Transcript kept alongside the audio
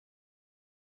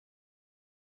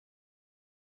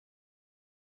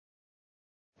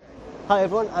Hi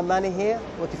everyone, I'm Manny here,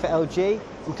 working for LG.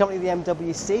 I'm currently at the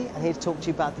MWC and here to talk to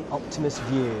you about the Optimus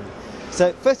Vu.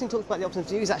 So first thing to talk about the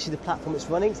Optimus Vu is actually the platform it's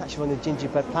running. It's actually running the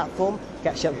gingerbread platform. You can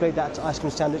actually upgrade that to ice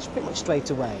cream standards pretty much straight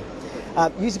away.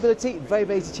 Usability,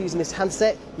 very easy to use in this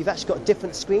handset. You've actually got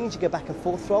different screens you go back and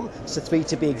forth from, so 3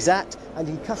 to be exact, and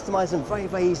you can customize them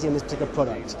very easily on this particular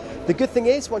product. The good thing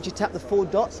is, once you tap the 4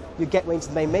 dots, you get into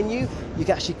the main menu. You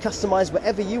can actually customize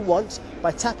whatever you want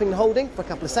by tapping and holding for a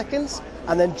couple of seconds,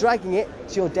 and then dragging it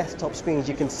to your desktop screen, as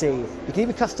you can see. You can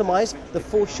even customize the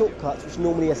 4 shortcuts, which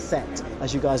normally are set,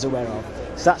 as you guys are aware of.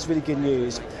 So that's really good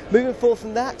news. Moving forward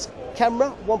from that,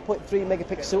 camera, 1.3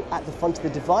 megapixel at the front of the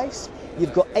device.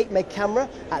 You've got 8 meg camera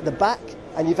at the back,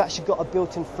 and you've actually got a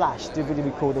built-in flash to do video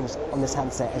recordings on this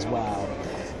handset as well.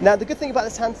 Now, the good thing about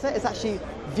this handset is actually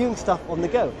viewing stuff on the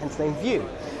go, hence the name View.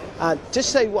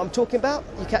 Just to show you what I'm talking about,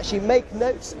 you can actually make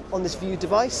notes on this View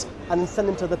device and then send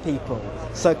them to other people.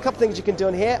 So a couple of things you can do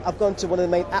on here. I've gone to one of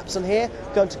the main apps on here,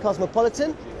 gone to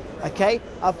Cosmopolitan. Okay,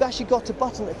 I've actually got a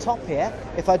button at the top here.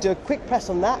 If I do a quick press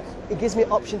on that, it gives me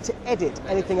an option to edit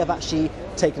anything I've actually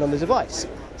taken on the device.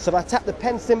 So if I tap the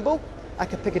pen symbol, I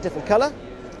can pick a different color.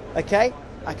 Okay,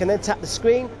 I can then tap the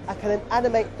screen. I can then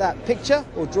animate that picture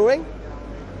or drawing.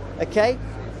 Okay,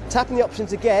 tapping the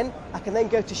options again, I can then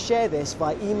go to share this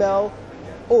via email,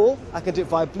 or I can do it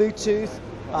via Bluetooth,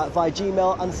 via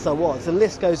Gmail, and so on. So the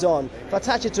list goes on. If I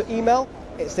attach it to email,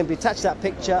 it simply attaches that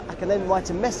picture. I can then write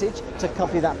a message to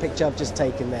accompany that picture I've just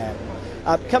taken there.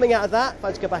 Coming out of that, if I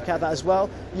just go back out of that as well,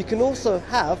 you can also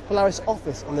have Polaris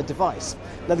Office on the device.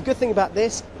 Now the good thing about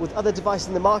this, with other devices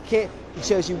in the market, it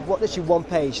shows you literally one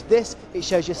page. This, it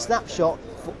shows you a snapshot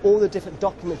for all the different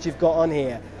documents you've got on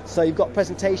here. So you've got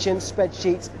presentations,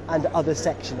 spreadsheets, and other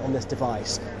section on this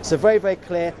device. So very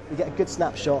clear, you get a good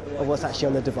snapshot of what's actually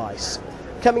on the device.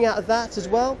 Coming out of that as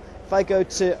well, if I go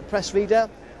to Press Reader,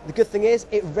 the good thing is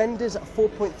it renders at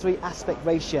 4.3 aspect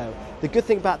ratio. The good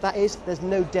thing about that is there's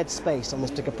no dead space on this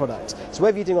particular product. So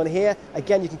whatever you're doing on here,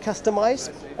 again, you can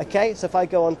customize. Okay, so if I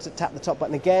go on to tap the top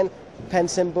button again, pen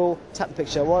symbol, tap the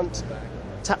picture I want,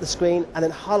 tap the screen, and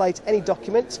then highlight any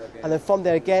document, and then from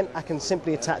there again, I can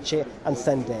simply attach it and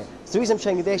send it. So the reason I'm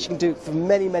showing you this, you can do it for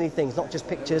many things, not just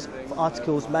pictures, for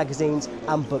articles, magazines,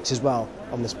 and books as well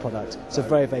on this product. So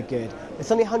very good.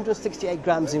 It's only 168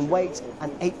 grams in weight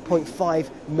and 8.5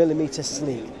 millimeter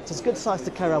sleek. So it's a good size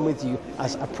to carry around with you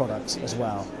as a product as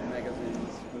well.